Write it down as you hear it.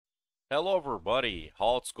Hello everybody,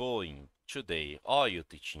 how it's going? Today I'll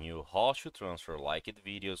teaching you how to transfer liked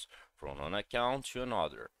videos from one account to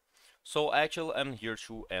another. So actually I'm here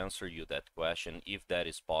to answer you that question if that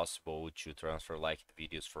is possible to transfer liked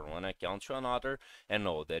videos from one account to another, and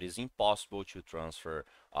no, that is impossible to transfer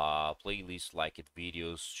playlist liked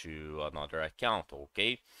videos to another account,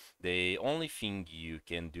 okay? The only thing you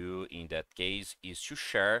can do in that case is to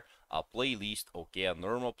share a playlist, okay, a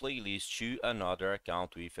normal playlist to another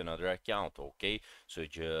account with another account, okay? So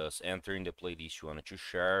just enter in the playlist you want to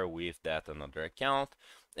share with that another account,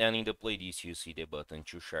 and in the playlist you see the button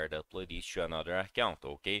to share that playlist to another account,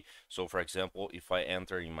 okay? So for example, if I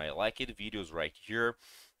enter in my liked videos right here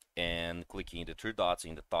and clicking the three dots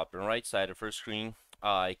in the top and right side of the screen,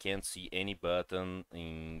 I can't see any button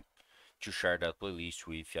to share that playlist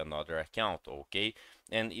with another account, okay?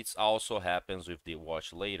 And it also happens with the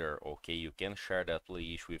watch later, okay? You can share that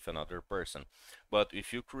playlist with another person. But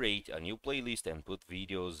if you create a new playlist and put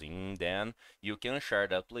videos in, then you can share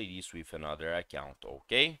that playlist with another account,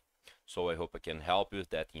 okay? So I hope I can help you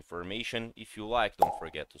with that information. If you like, don't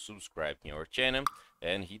forget to subscribe to our channel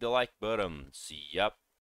and hit the like button. See ya!